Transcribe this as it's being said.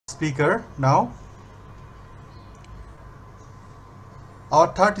speaker now. Our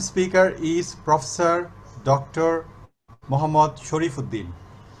third speaker is Professor Dr. Mohammad Shorif Uddin.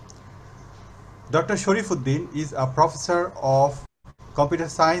 Dr. Shorif Uddin is a professor of Computer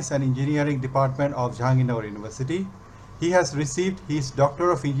Science and Engineering Department of Jahangirnagar University. He has received his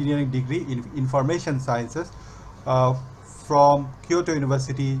Doctor of Engineering degree in Information Sciences from Kyoto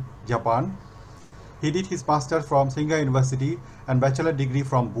University, Japan. He did his master's from Singa University and bachelor degree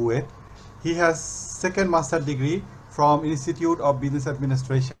from BUET. He has second master degree from Institute of Business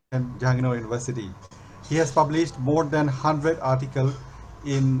Administration, Jahangirnagar University. He has published more than 100 articles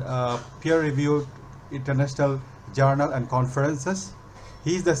in peer-reviewed international journal and conferences.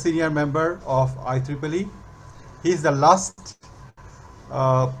 He is the senior member of IEEE. He is the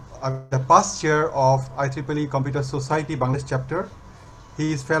past chair of IEEE Computer Society Bangladesh chapter.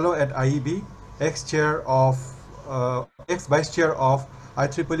 He is fellow at IEB, ex-vice chair of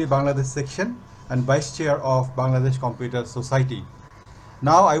IEEE Bangladesh section and vice chair of Bangladesh Computer Society.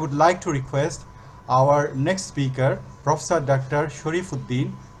 Now I would like to request our next speaker, Professor Dr. Shorif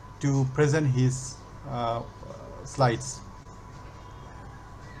Uddin, to present his slides.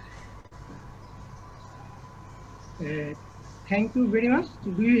 Thank you very much.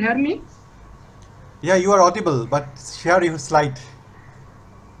 Do you hear me? Yeah, you are audible, but share your slide.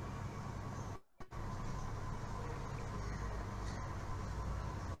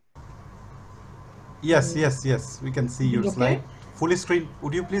 Yes, we can see your slide. Full screen.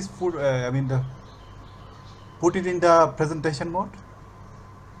 Would you please put it in the presentation mode?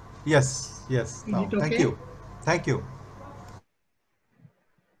 Yes. Now, okay? Thank you.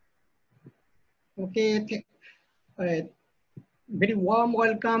 Okay. Very warm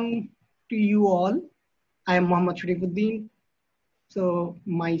welcome to you all. I am Mohammad Shorif Uddin. So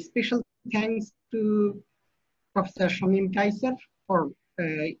my special thanks to Professor Shamim Kaiser for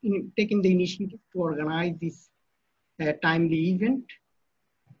taking the initiative to organize this timely event.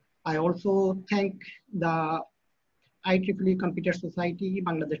 I also thank the IEEE Computer Society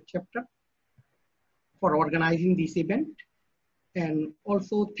Bangladesh chapter for organizing this event, and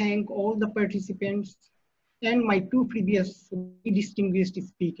also thank all the participants and my two previous distinguished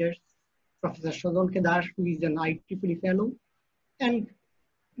speakers, Professor Shazal Kedash, who is an IEEE fellow, and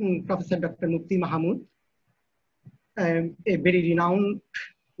Professor Dr.Mohammad, a very renowned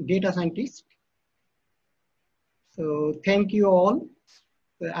data scientist. So thank you all.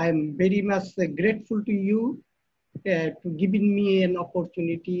 I'm very much grateful to you to giving me an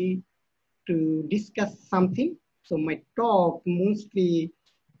opportunity to discuss something. So my talk mostly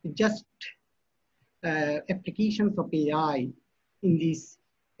just applications of AI in these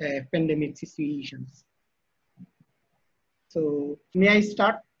pandemic situations. So may I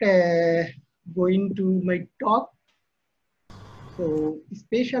start going to my talk? So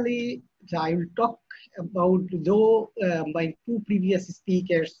especially I will talk about, though my two previous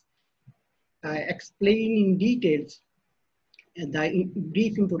speakers explain in details the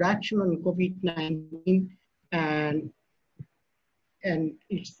brief introduction on COVID-19 and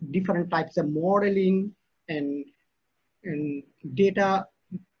its different types of modeling and data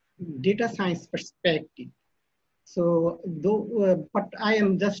science perspective. So though, but I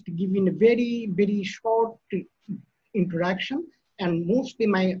am just giving a very, very short introduction, and mostly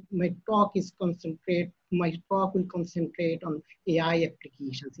my talk will concentrate on AI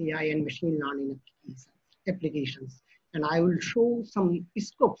applications, AI and machine learning applications. And I will show some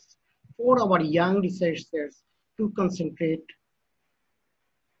scopes for our young researchers to concentrate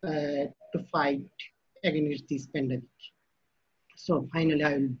to fight against this pandemic. So finally,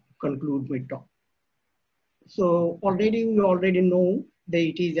 I will conclude my talk. So we already know that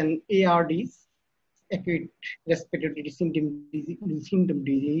it is an ARDS, acute respiratory symptom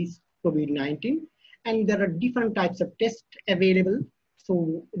disease, COVID-19, and there are different types of tests available.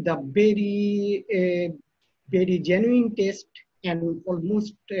 So the very genuine test and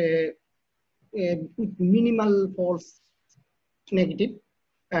almost with minimal false negative.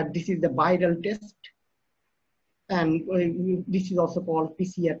 This is the viral test, and this is also called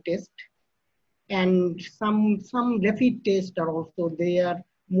PCR test. And some rapid tests are also there.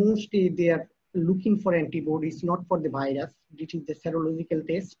 Mostly they are looking for antibodies, not for the virus. This is the serological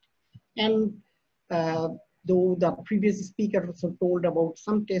test. And though the previous speaker also told about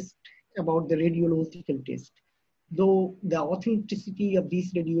some tests about the radiological test, though the authenticity of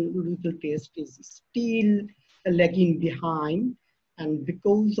this radiological test is still lagging behind, and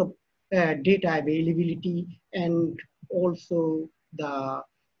because of data availability and also the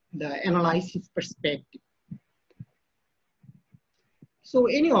analysis perspective. So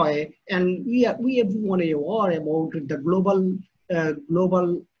anyway, and we have won a war about the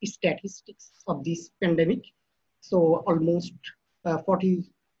global statistics of this pandemic. So almost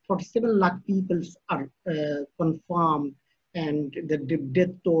 47 lakh people are confirmed, and the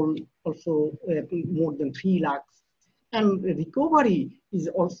death toll also more than 3 lakhs. And recovery is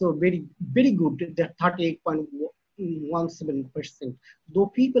also very, very good, the 38.17%. Though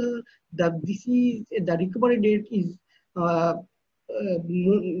people, the disease, the recovery rate is around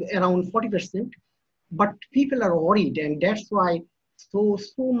 40%, but people are worried, and that's why so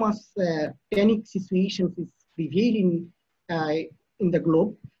much panic situations is prevailing in the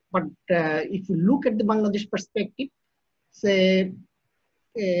globe. But if you look at the Bangladesh perspective, say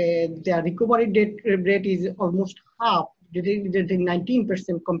the recovery rate is almost half,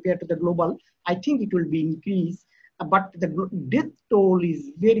 19% compared to the global. I think it will be increased, but the death toll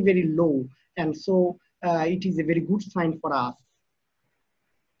is very, very low, and so it is a very good sign for us.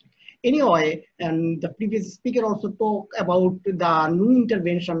 Anyway, and the previous speaker also talked about the new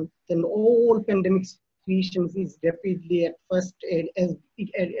intervention, then all pandemic situations is rapidly at first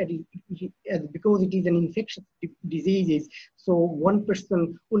because it is an infectious disease. So one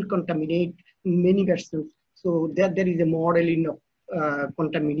person will contaminate many persons. So there is a modeling of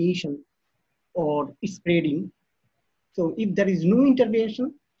contamination or spreading. So if there is no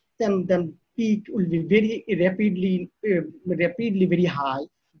intervention, then peak will be very rapidly very high.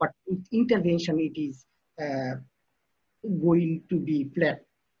 But with intervention, it is going to be flat,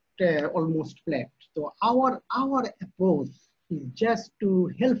 almost flat. So our approach is just to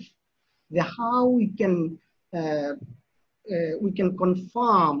help the how we can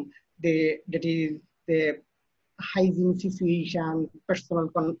confirm that is the hygiene situation, personal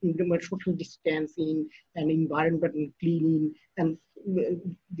social distancing, and environmental cleaning, and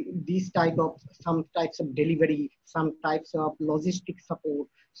these some types of delivery, some types of logistic support.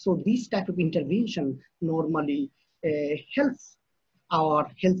 So this type of intervention normally helps our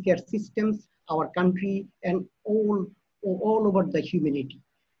healthcare systems, our country, and all over the humanity.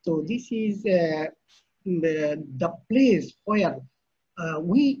 So this is the place where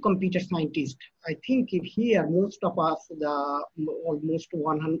we computer scientists, I think if here most of us, the almost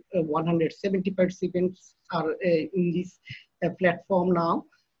 170 participants are in this platform now.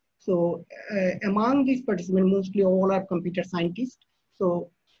 So among these participants, mostly all are computer scientists. So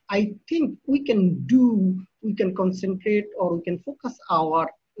I think we can concentrate, or we can focus our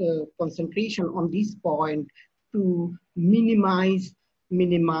concentration on this point to minimize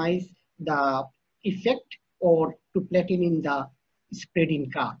the effect, or to flatten in the spreading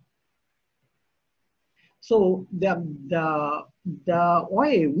curve. So the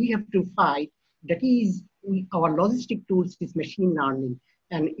way we have to fight, that is our logistic tools is machine learning,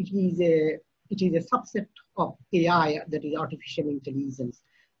 and it is a subset of AI, that is artificial intelligence.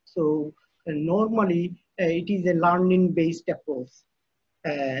 So normally it is a learning based approach,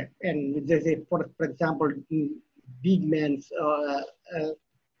 and there's for example, big man's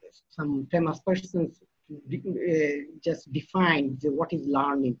some famous persons just defined what is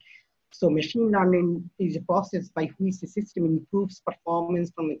learning. So machine learning is a process by which the system improves performance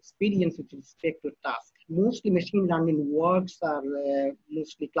from experience with respect to a task. Mostly machine learning works are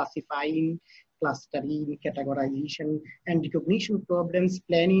mostly classifying, clustering, categorization, and recognition problems,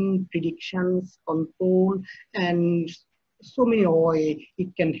 planning, predictions, control, and so many ways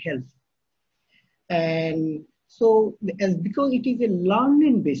it can help. And so because it is a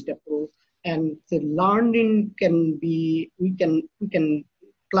learning based approach, and the learning can be, we can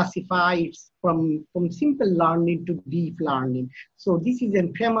classify it from simple learning to deep learning. So this is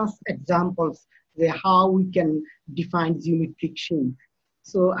a famous examples where how we can define geometric shape.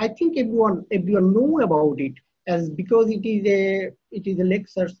 So I think everyone know about it, as because it is a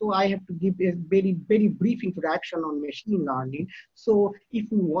lecture, so I have to give a very, very brief introduction on machine learning. So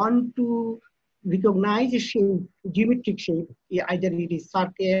if we want to recognize a shape, geometric shape, either it is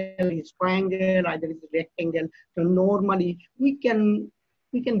circle, it is triangle, either it is rectangle. So normally we can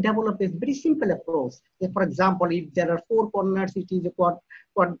develop a very simple approach. So for example, if there are 4 corners, it is a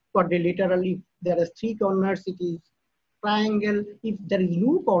quadrilateral. If there are 3 corners, it is triangle. If there is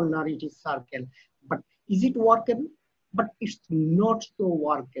no corner, it is circle. But is it workable? But it's not so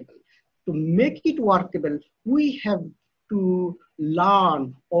workable. To make it workable, we have to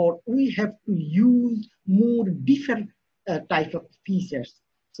learn, or we have to use more different type of features.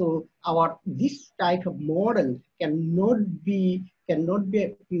 So this type of model cannot be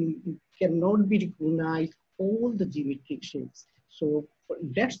recognized all the geometric shapes. So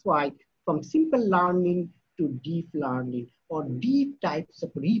that's why from simple learning to deep learning, or deep types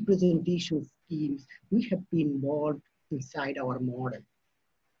of representation schemes, we have been involved inside our model.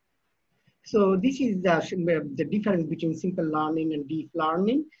 So this is the difference between simple learning and deep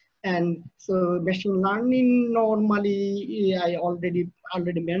learning. And so machine learning normally, I already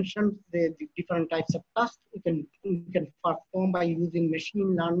mentioned the different types of tasks we can perform by using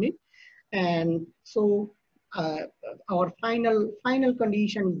machine learning. And so uh, our final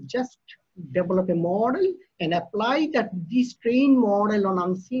condition is just develop a model and apply this trained model on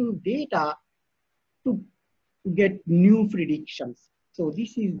unseen data to get new predictions. So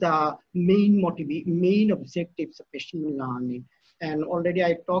this is the main objectives of machine learning. And already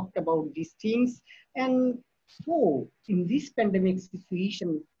I talked about these things. And so in this pandemic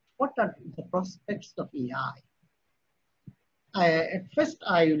situation, what are the prospects of AI? At first,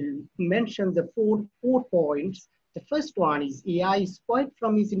 I will mention the four points. The first one is AI is quite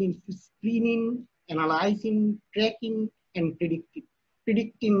promising in screening, analyzing, tracking, and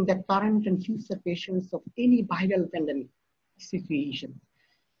predicting the current and future patients of any viral pandemic situation.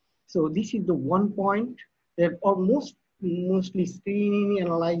 So this is the one point that mostly screening,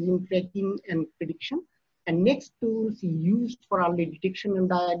 analyzing, tracking, and prediction. And next tools used for early detection and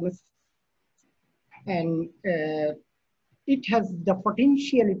diagnosis. And it has the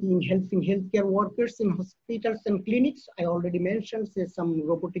potentiality in helping healthcare workers in hospitals and clinics. I already mentioned some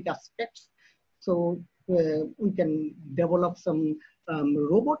robotic aspects. So we can develop some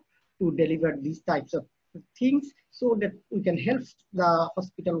robot to deliver these types of things so that we can help the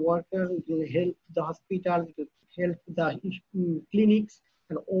hospital workers, we can help the hospitals, we can help the clinics,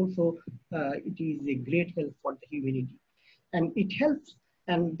 and also it is a great help for the humanity. And it helps,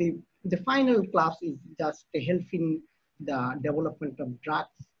 and the final class is just helping the development of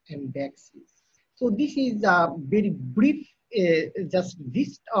drugs and vaccines. So this is a very brief just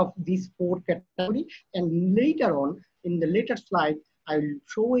list of these four categories. And later on, in the later slide, I will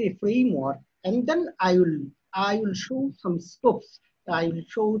show a framework, and then I will show some scopes. I will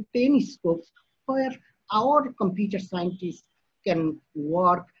show 10 scopes where our computer scientists can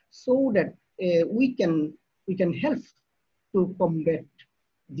work so that we can help to combat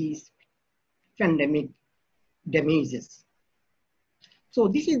these pandemic damages. So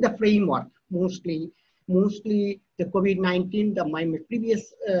this is the framework. Mostly the COVID-19. My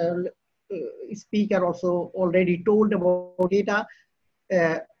previous speaker also already told about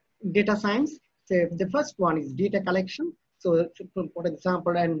data science. So the first one is data collection. So for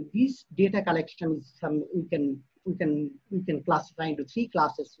example, and this data collection is we can classify into three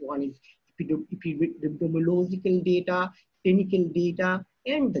classes. One is epidemiological data, clinical data,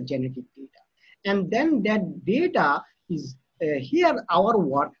 and the genetic data. And then that data is here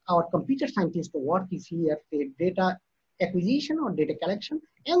our computer scientist work is here, the data acquisition or data collection,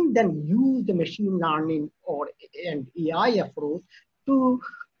 and then use the machine learning and AI approach to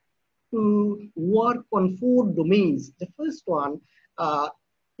work on 4 domains. The first one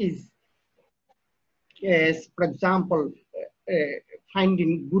is, for example,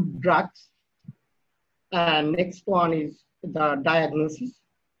 finding good drugs. Next one is the diagnosis.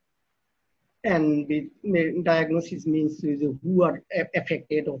 And the diagnosis means who are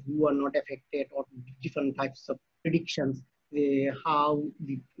affected or who are not affected, or different types of predictions, how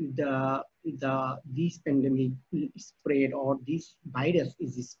this pandemic spread, or this virus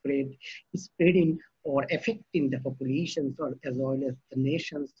is spreading or affecting the populations, or as well as the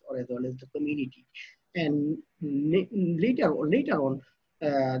nations, or as well as the community. And later on,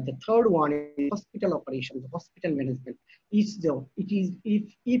 the third one is hospital operations, hospital management. If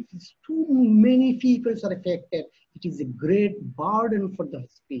too many people are affected, it is a great burden for the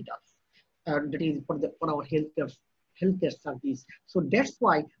hospitals. That is for our healthcare service. So that's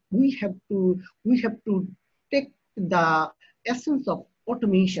why we have to take the essence of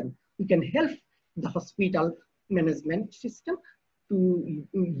automation. We can help the hospital management system to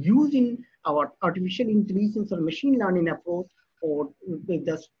using our artificial intelligence or machine learning approach, or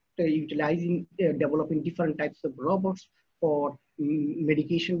just utilizing developing different types of robots for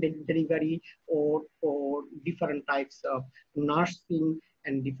medication delivery, or for different types of nursing,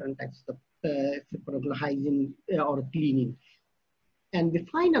 and different types of hygiene or cleaning. And the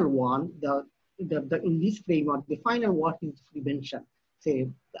final one, in this framework, the final one is prevention. Say,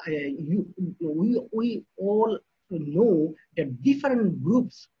 we all know that different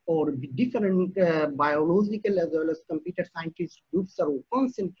groups or different biological as well as computer scientist groups are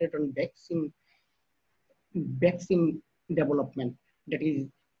concentrated on vaccine development, that is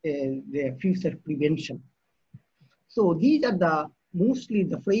the future prevention. So these are mostly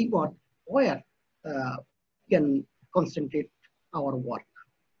the framework where we can concentrate our work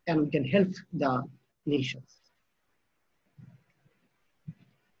and we can help the nations.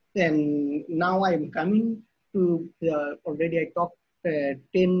 Then now I'm coming to already I talked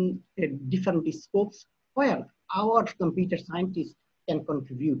 10 different scopes where our computer scientists can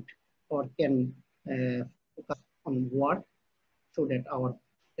contribute or can focus on work so that our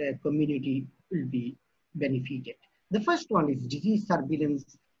community will be benefited. The first one is disease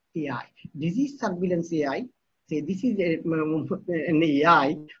surveillance AI. Disease surveillance AI, say this is an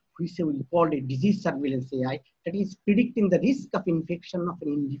AI which we call it disease surveillance AI that is predicting the risk of infection of an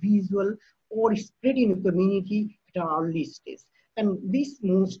individual or spread in a community at an early stage. And this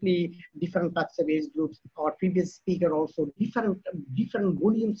mostly different types of age groups. Our previous speaker also different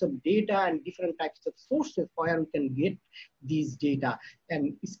volumes of data and different types of sources where we can get these data,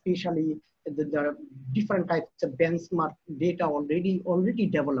 and especially the different types of benchmark data already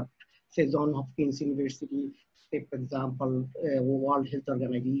developed. Say Johns Hopkins University, say for example, World Health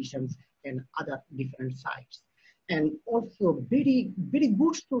Organizations and other different sites. And also very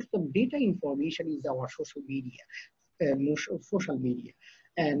good source of data information is our social media. Social media,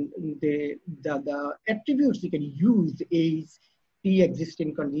 and the attributes you can use is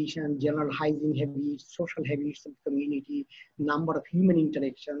pre-existing condition, general hygiene habits, social habits of community, number of human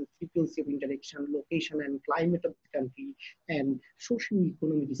interactions, frequency of interaction, location and climate of the country, and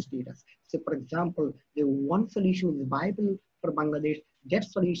socio-economic status. So for example, the one solution is viable for Bangladesh, that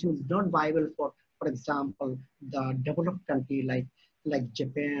solution is not viable for example, the developed country like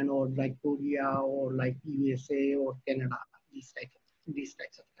Japan or like Korea or like USA or Canada, these types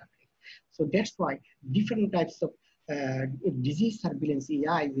of countries. So that's why different types of disease surveillance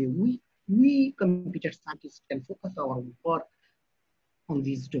AI, we computer scientists can focus our work on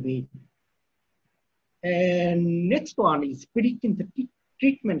this domain. And next one is predicting the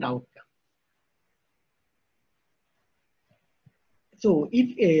treatment outcome. So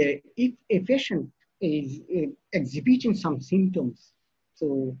if a patient is exhibiting some symptoms,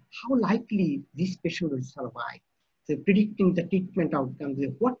 so how likely this patient will survive? So predicting the treatment outcomes,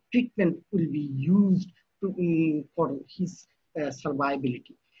 what treatment will be used for his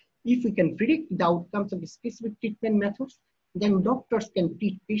survivability. If we can predict the outcomes of specific treatment methods, then doctors can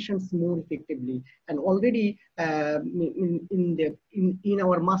treat patients more effectively. And already in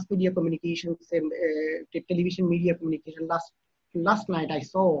our mass media communications, television media communication, last night I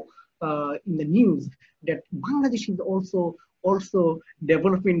saw in the news that Bangladesh is also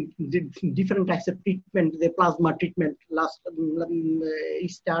developing different types of treatment, the plasma treatment.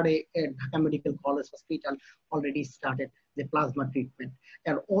 Started at Dhaka Medical College Hospital, already started the plasma treatment.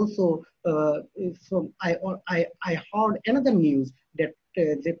 And also, so I heard another news that,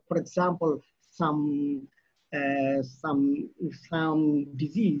 for example, some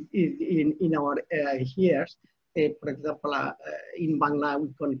disease is in our hairs. For example, in Bangla, we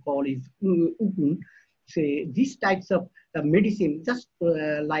can call it Uddin. Say these types of medicine, just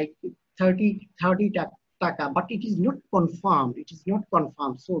like 30 taka, but it is not confirmed. It is not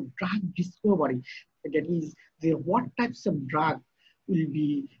confirmed. So drug discovery, that is what types of drug will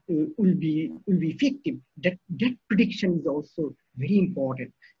be effective. That prediction is also very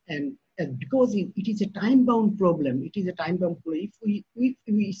important. And because it is a time-bound problem, If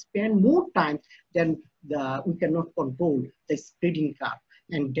we spend more time, then we cannot control the spreading curve,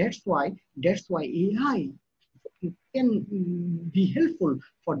 and that's why AI can be helpful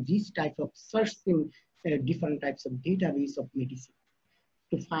for this type of searching different types of database of medicine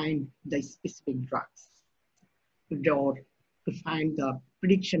to find the specific drugs, or to find the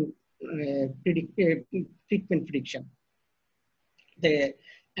prediction, treatment prediction.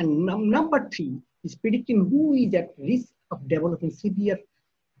 And number 3 is predicting who is at risk of developing severe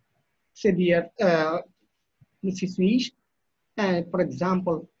situation. For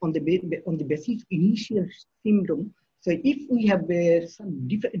example, on the basis of initial symptom. So if we have some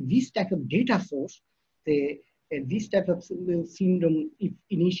this type of data source, this type of symptom if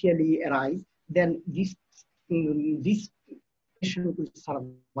initially arise, then this patient will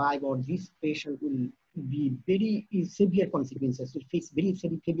survive, or this patient will be very severe consequences, will face very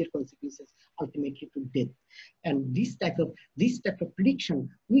severe consequences, ultimately to death. And this type of prediction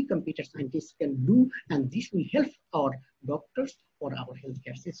we computer scientists can do, and this will help our doctors or our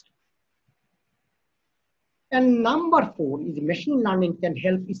healthcare system. And number 4 is machine learning can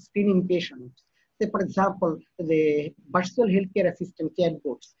help screening patients. Say, for example, the virtual healthcare assistant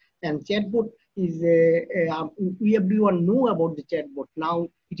chatbots. And chatbot is, we everyone know about the chatbot. Now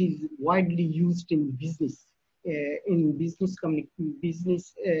it is widely used in business,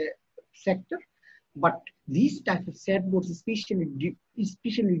 sector. But these type of chatbots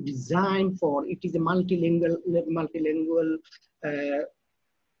especially designed for, it is a multilingual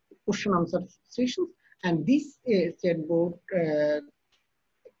question answer sessions. And this chatbot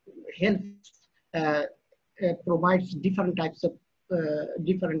helps, provides different types of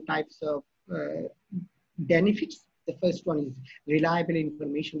benefits. The first one is reliable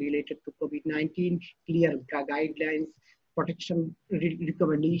information related to COVID-19, clear guidelines, protection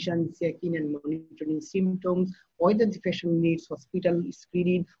recommendations, checking and monitoring symptoms, whether the patient needs hospital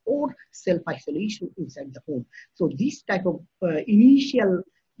screening or self-isolation inside the home. So this type of initial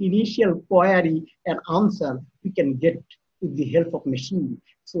query and answer we can get with the help of machine.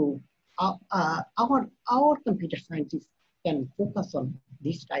 So our computer scientists can focus on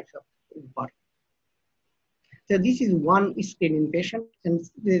these types of work. So this is one screening patient, and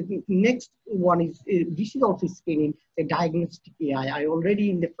the next one is this is also screening the diagnostic AI. I already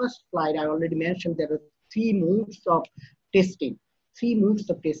in the first slide I already mentioned there are three modes of testing. So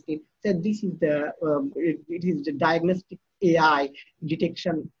this is the it is the diagnostic AI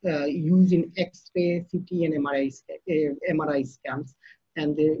detection using X-ray, CT, and MRI scans.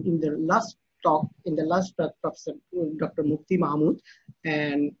 And in the last talk, Professor Dr. Mohammad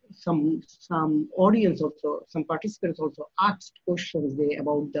and some audience also, some participants also asked questions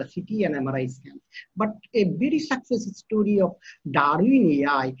about the CT and MRI scans. But a very success story of Darwin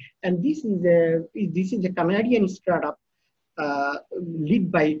AI, and this is a Canadian startup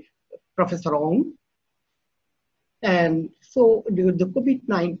led by Professor Ong. And so the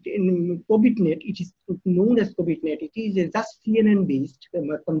COVID-19, it is known as COVID-19. It is a just CNN-based,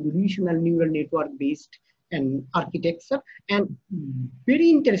 convolutional neural network-based and architecture. And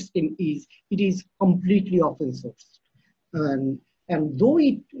very interesting is it is completely open source. And though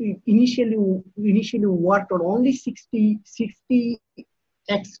it initially worked on only 60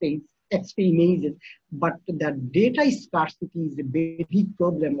 X-ray images, but the data scarcity is a big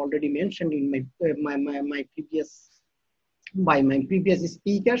problem already mentioned in my previous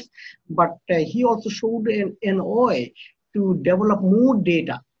speakers. But he also showed an way to develop more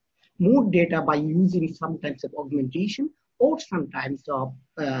data by using some types of augmentation or sometimes of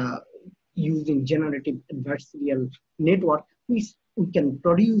using generative adversarial network. We can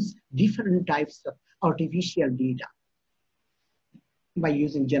produce different types of artificial data by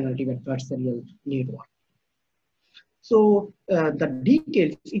using generative adversarial network. So the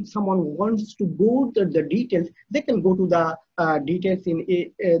details, if someone wants to go to the details, they can go to the details in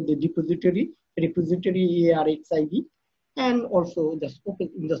the repository ARXID, and also the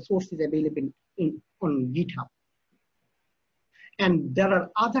source is available on GitHub. And there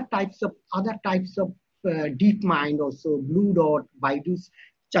are other types of DeepMind also, Blue Dot, Baidu's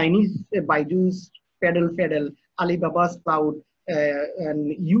Chinese Baidu's Fiddle, Alibaba's Cloud,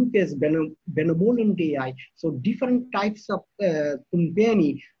 and UK's Benevolent AI. So different types of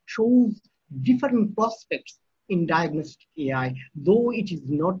company shows different prospects in diagnostic AI, though it is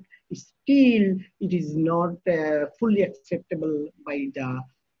not fully acceptable by the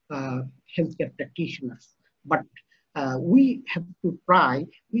healthcare practitioners. But we have to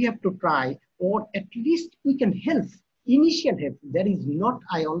try, or at least we can help. Initial help. There is not,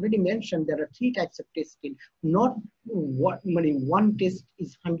 I already mentioned, there are three types of testing. Not one test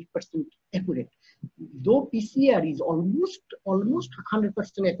is 100% accurate. Though PCR is almost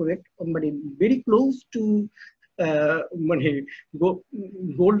 100% accurate, but very close to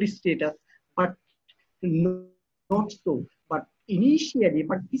gold status, but not so. But initially,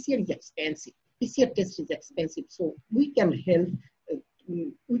 but PCR is expensive. PCR test is expensive, so we can help.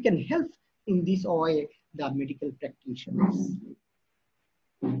 In this way the medical practitioners.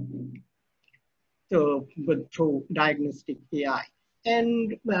 So, but through diagnostic AI,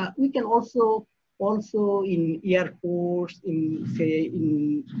 and we can also in airports,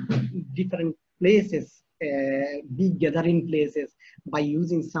 in different places, big gathering places, by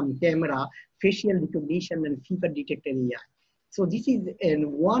using some camera, facial recognition, and fever detector AI. So this is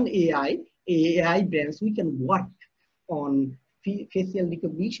one AI branch we can work on facial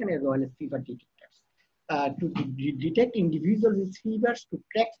recognition as well as fever detectors. To detect individuals with fevers, to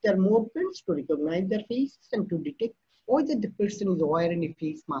track their movements, to recognize their faces, and to detect whether the person is wearing a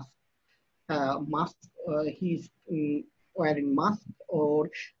face mask. He is wearing mask, or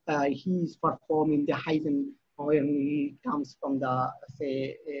he is performing the hygiene when he comes from the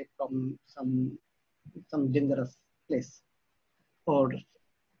from some dangerous place, or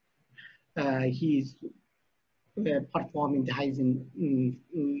he is performing the hygiene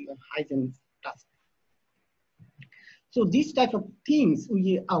task. So these type of things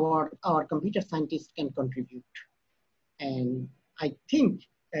our computer scientists can contribute, and I think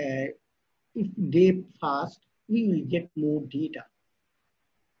if they fast, we will get more data.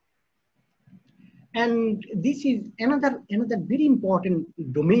 And this is another very important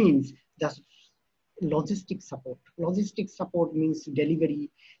domains, the logistic support. Logistic support means delivery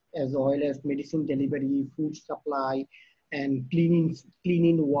as well as medicine delivery, food supply, and cleaning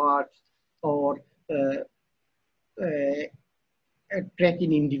wards, or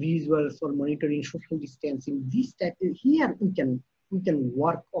tracking individuals or monitoring social distancing. This type here we can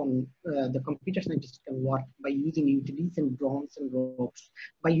work on, the computer scientists can work by using intelligent drones and robots.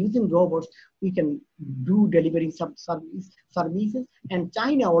 By using robots, we can do delivering services. And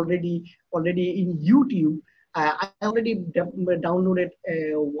China already in YouTube. I already downloaded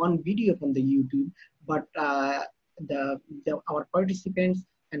one video from the YouTube, but our participants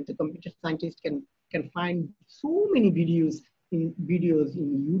and the computer scientists can find so many videos in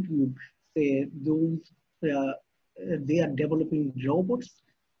YouTube. Say those they are developing robots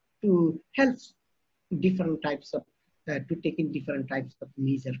to help different types of to take in different types of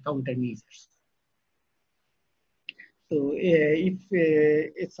countermeasures. So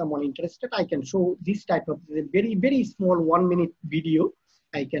if someone interested, I can show this type of very small 1 minute video.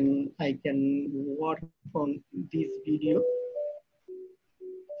 I can work on this video.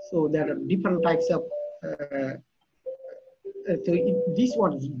 So there are different types of this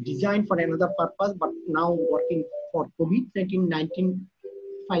was designed for another purpose, but now working for COVID-19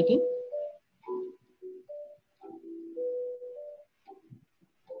 fighting.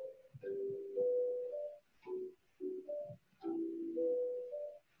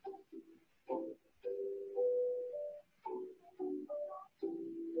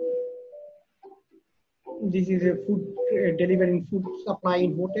 This is a food delivering food supply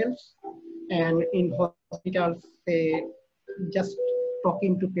in hotels and in hospitals, just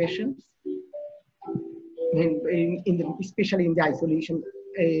talking to patients, especially in the isolation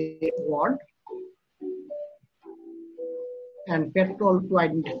ward, and patrol to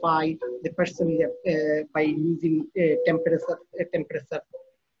identify the person by using temperature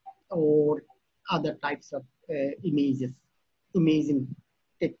or other types of imaging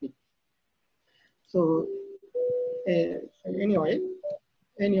technique. So anyway,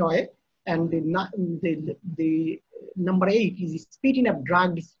 and the number 8 is speeding up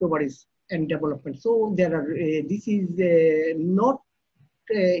drug discoveries and development. So there are this is not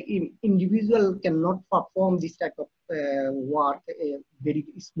individual cannot perform this type of work very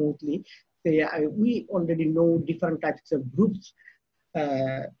smoothly. We already know different types of groups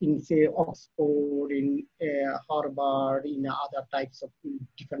in say Oxford, in Harvard, in other types of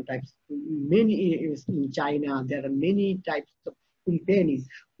different types. Many in China, there are many types of companies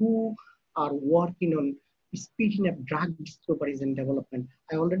who are working on speeding up drug discoveries and development.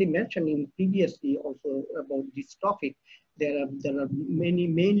 I already mentioned in previously also about this topic. There are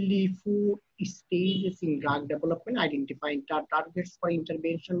mainly 4 stages in drug development: identifying targets for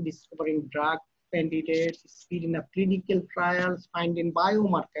intervention, discovering drug candidates, speeding up clinical trials, finding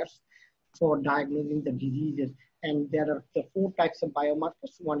biomarkers for diagnosing the diseases. And there are the 4 types of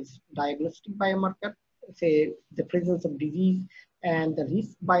biomarkers. One is diagnostic biomarker, say the presence of disease, and the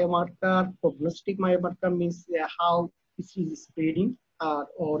risk biomarker. Prognostic biomarker means how disease is spreading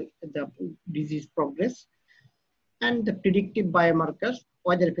or the disease progress. And the predictive biomarkers,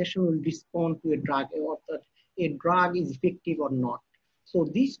 whether a patient will respond to a drug or that a drug is effective or not. So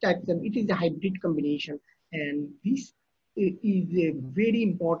these types of, it is a hybrid combination, and this is a very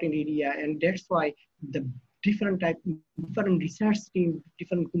important area, and that's why the different research teams,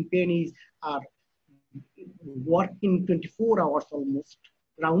 different companies are working 24 hours almost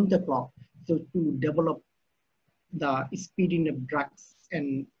round the clock, so to develop the speeding of drugs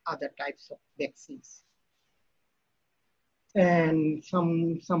and other types of vaccines. And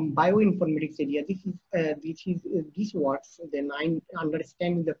some bioinformatics area. This works. Then I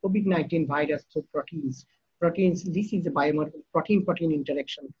understand the COVID-19 virus through proteins. This is a biomarker protein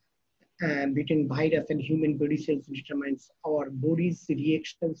interaction between virus and human body cells determines our body's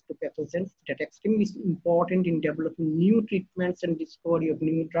reactions to pathogens. That extremely important in developing new treatments and discovery of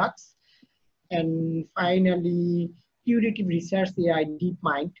new drugs. And finally, curative research AI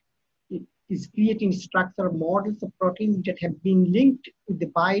DeepMind is creating structural models of proteins that have been linked with the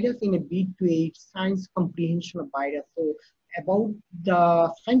virus in a bid to aid science comprehension of virus. So about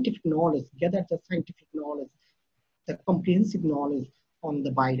the scientific knowledge, gather the scientific knowledge, the comprehensive knowledge on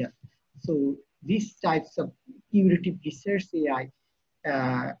the virus. So these types of curative research AI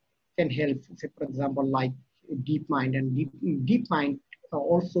can help, say, for example, like DeepMind, and DeepMind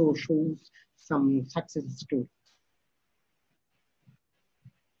also shows some success stories.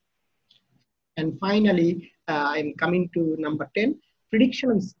 And finally, I'm coming to number 10,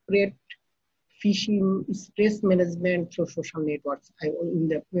 prediction of spread, phishing, stress management through social networks. In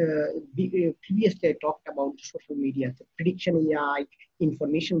the previously I talked about social media, so prediction AI,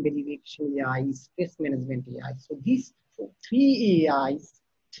 information verification AI, stress management AI. So these 3 AIs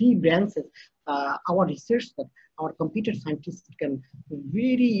three branches, our researchers, our computer scientists can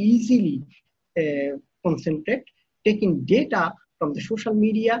very easily concentrate, taking data from the social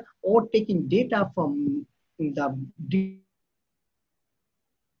media or taking data from the different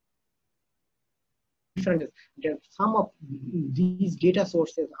some of these data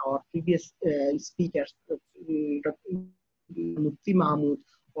sources our previous speakers, Mufti Mahmood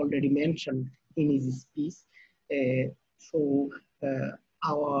already mentioned in his speech. So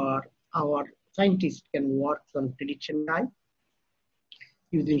our scientists can work on prediction AI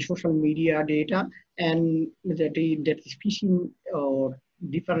using social media data, and that is phishing or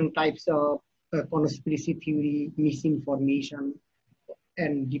different types of conspiracy theory, misinformation,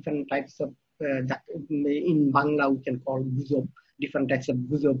 and different types of that in Bangla we can call gujob, different types of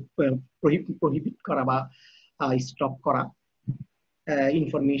gujob, prohibit kara ba stop kara,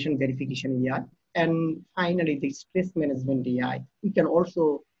 information verification AI, and finally the stress management AI. We can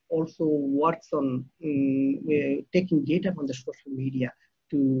also work on taking data from the social media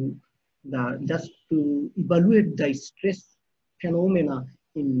to just to evaluate the stress phenomena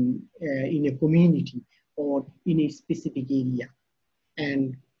in a community or in a specific area.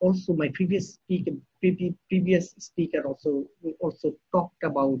 And also my previous speaker also talked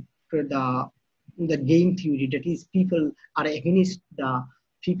about the game theory, that is people are against the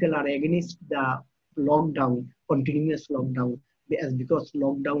lockdown, continuous lockdown, because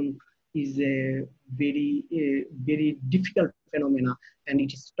lockdown is a very difficult phenomena, and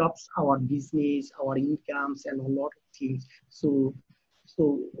it stops our business, our incomes, and a lot of things. So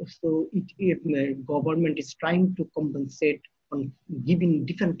the government is trying to compensate on giving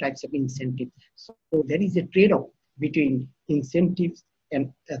different types of incentives. So there is a trade-off between incentives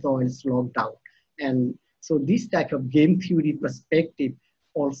and as well as lockdown. And so this type of game theory perspective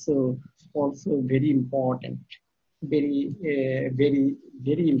also very important, very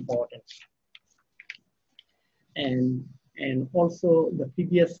important. And also the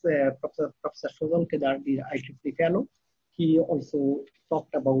previous Professor Shozal Kedar, the IEEE fellow, he also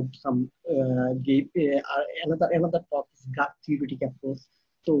talked about some another talk is gut theoretic approach.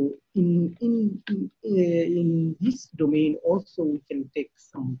 So in this domain also we can take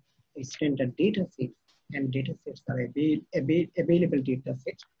some standard data sets, and data sets are available data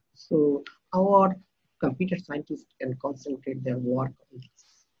sets. So our computer scientists can concentrate their work on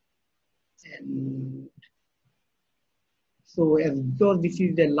this. And so as because this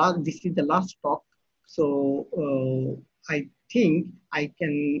is the last talk, so I think I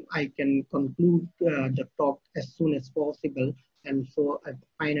can conclude the talk as soon as possible. And so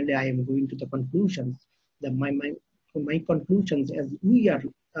finally I am going to the conclusions. My conclusions, as we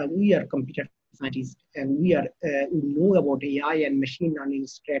are computer scientists, and we know about AI and machine learning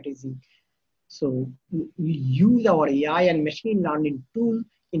strategy. So we use our AI and machine learning tool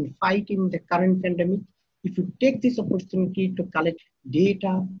in fighting the current pandemic. If you take this opportunity to collect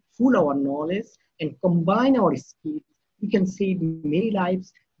data, full our knowledge, and combine our skills, we can save many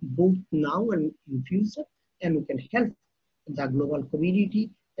lives both now and in future, and we can help the global community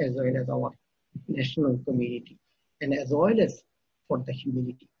as well as our national community, and as well as for the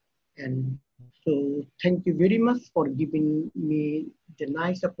humanity. And so thank you very much for giving me the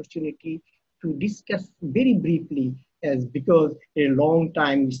nice opportunity to discuss very briefly, as because a long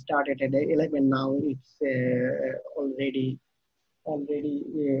time we started at 11, now it's already 1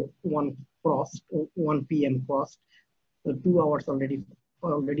 p.m. crossed, so 2 hours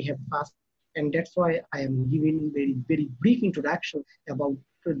already have passed, and that's why I am giving very brief introduction about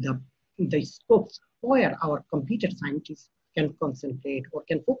the scopes where our computer scientists can concentrate or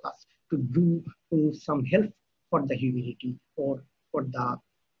can focus to do some help for the humanity or for the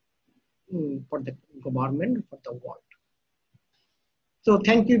government, for the world. So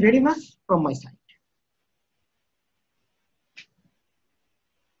thank you very much from my side.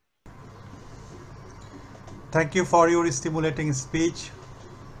 Thank you for your stimulating speech.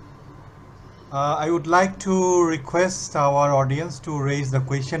 I would like to request our audience to raise the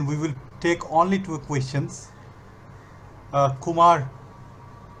question. We will take only 2 questions. Kumar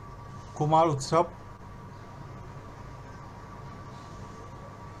Utsav.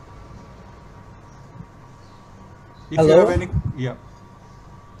 If Hello. you have any, yeah.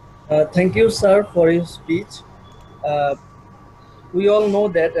 Thank you, sir, for your speech. We all know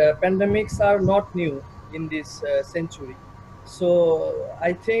that pandemics are not new in this century. So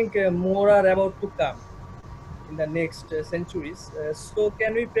I think more are about to come in the next centuries. So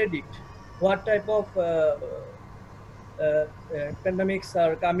can we predict what type of pandemics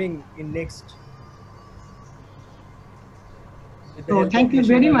are coming in next? with the So help of thank you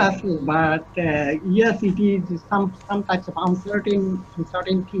machine very learning? much. But yes, it is some types of uncertain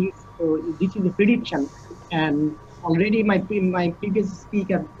things. So this is a prediction, and already my previous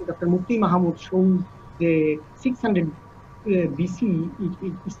speaker, Dr. Mohammad, shows the 600 BC.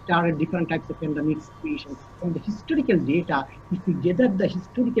 It started different types of pandemic situations. From the historical data, if we gather the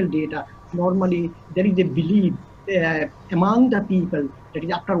historical data, normally there is a belief among the people that is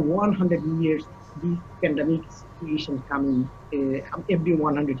after 100 years these pandemic situations coming every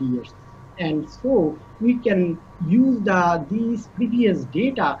 100 years. And so we can use these previous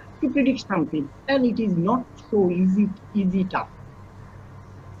data to predict something, and it is not so easy task.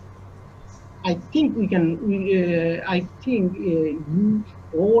 I think we can. I think you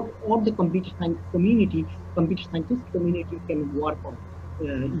or the computer scientist community can work on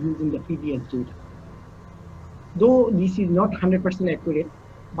using the previous data. Though this is not 100% accurate,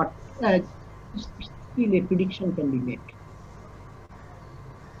 but still a prediction can be made.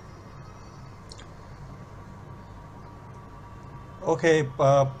 Okay,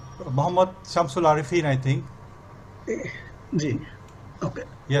 Muhammad Shamsul Arifin, I think. Ji, okay.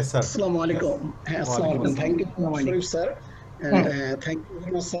 Yes, sir. Assalamu Yes. alaikum. Assalamu Walaikum alaikum. assalam. Thank you, Shorif sir, and thank you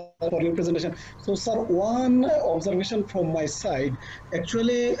very much, sir, for your presentation. So, sir, one observation from my side,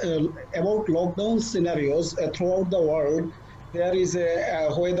 actually, about lockdown scenarios throughout the world, there is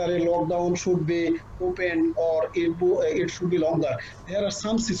whether a lockdown should be open or it should be longer. There are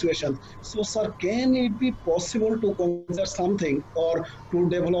some situations. So, sir, can it be possible to consider something or to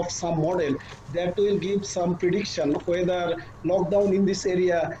develop some model that will give some prediction whether lockdown in this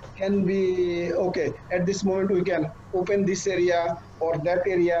area can be okay at this moment we can open this area or that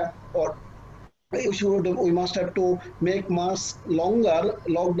area, or we must have to make mass longer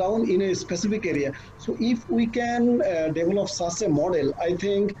lockdown in a specific area. So if we can develop such a model, I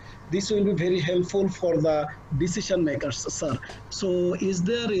think this will be very helpful for the decision makers, sir. So is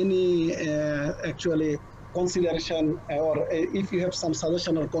there any actually consideration, or if you have some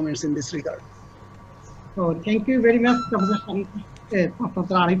suggestion or comments in this regard? So thank you very much,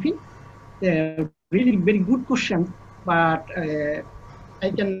 Professor Arifin. Really very good questions, but I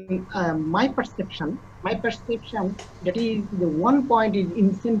can my perception that is the one point is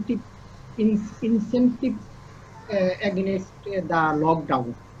incentive against the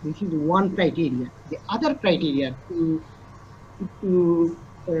lockdown. This is one criteria. The other criteria to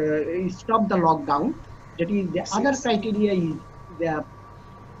stop the lockdown. That is the Yes, other yes. criteria is the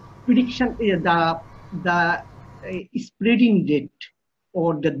prediction, spreading rate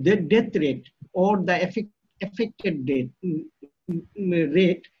or the death rate or the affected death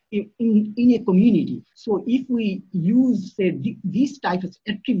rate in a community. So if we use these types of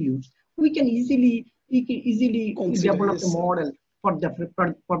attributes, we can easily Consider, develop a yes, sir. model for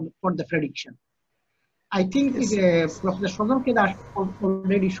the prediction. I think Yes, sir. Yes, sir. Professor Shazam Kedash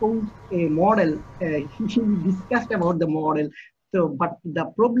already shows a model. He discussed about the model. So, but the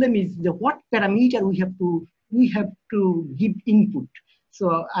problem is the what parameter we have to give input.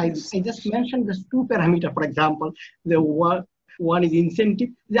 So Yes, I just mentioned these two parameter. For example, the one is incentive,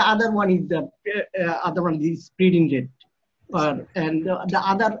 the other one is the other one is spreading rate, yes. and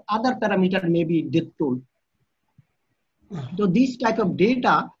the other parameter may be death toll. So this type of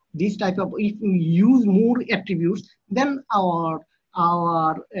data, this type of if we use more attributes, then our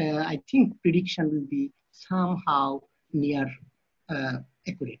I think prediction will be somehow near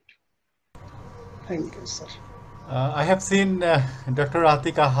accurate. Thank you, sir. I have seen Dr.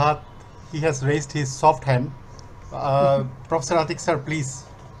 Atik Ahad. He has raised his soft hand. Professor Atik, sir, please.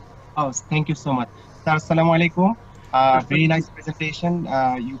 Oh, thank you so much. Sir, assalamu alaikum. Very nice presentation.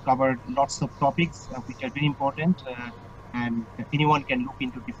 You covered lots of topics which are very important, and anyone can look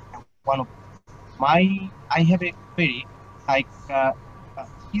into different one of I have a query, like,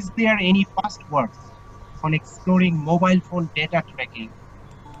 is there any past works on exploring mobile phone data tracking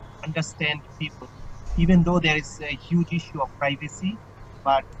to understand people, even though there is a huge issue of privacy,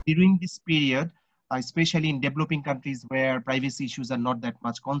 but during this period, especially in developing countries where privacy issues are not that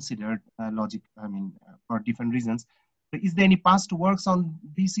much considered, for different reasons. So is there any past works on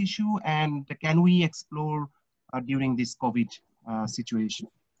this issue, and can we explore during this COVID situation?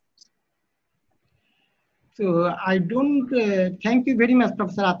 So I don't. Thank you very much,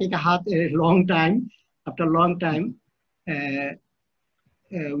 Professor Atik Ahad. A long time, after a long time,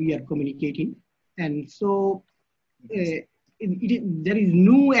 we are communicating, and so there is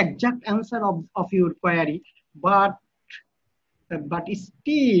no exact answer of your query, but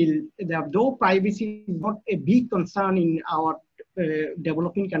still, though privacy is not a big concern in our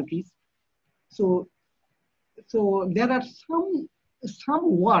developing countries, so there are some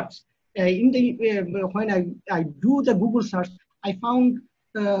words in the when I do the Google search, I found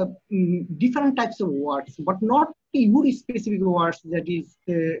different types of words, but not your specific words, that is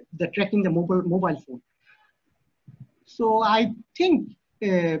the tracking the mobile phone. So I think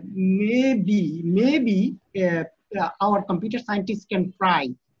maybe our computer scientists can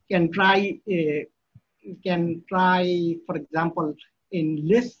try, for example, in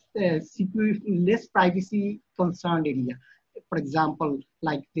less privacy concerned area. For example,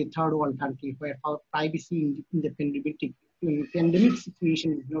 like the third world country where our privacy in the pandemic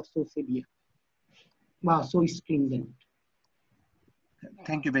situation is not so severe, wow, so stringent.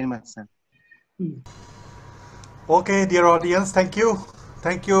 Thank you very much, sir. Okay, dear audience, thank you.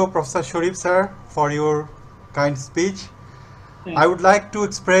 Thank you, Professor Shorif, sir, for your kind speech. I would like to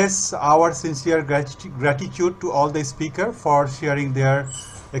express our sincere gratitude to all the speakers for sharing their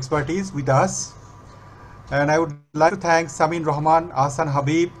expertise with us. And I would like to thank Samin Rahman, Ahsan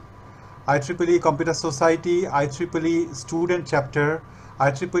Habib, IEEE Computer Society, IEEE Student Chapter,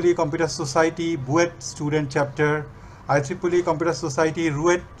 IEEE Computer Society Buet Student Chapter, IEEE Computer Society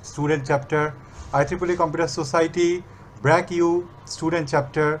Ruet Student Chapter, IEEE Computer Society BRAC-U Student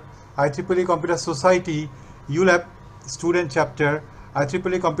Chapter, IEEE Computer Society ULAB Student Chapter,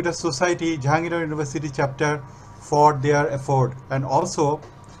 IEEE Computer Society Jahangir University Chapter for their effort, and also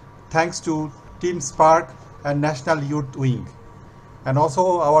thanks to Team Spark and National Youth Wing, and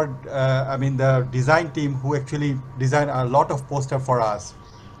also our the design team who actually designed a lot of poster for us.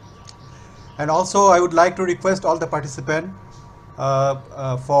 And also I would like to request all the participants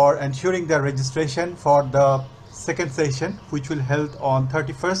for ensuring their registration for the second session, which will held on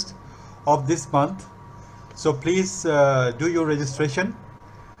 31st of this month. So please do your registration.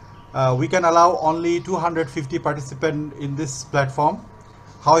 We can allow only 250 participants in this platform.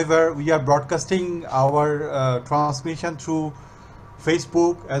 However, we are broadcasting our transmission through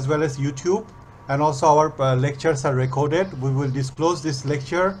Facebook as well as YouTube, and also our lectures are recorded. We will disclose this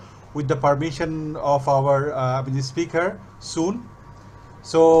lecture with the permission of our speaker soon.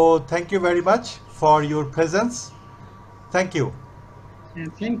 So thank you very much for your presence. Thank you.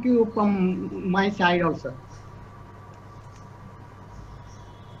 And thank you from my side also.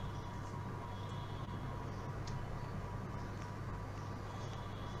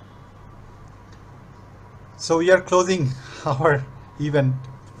 So we are closing our event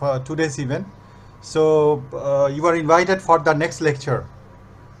for today's event. So you are invited for the next lecture.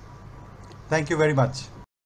 Thank you very much.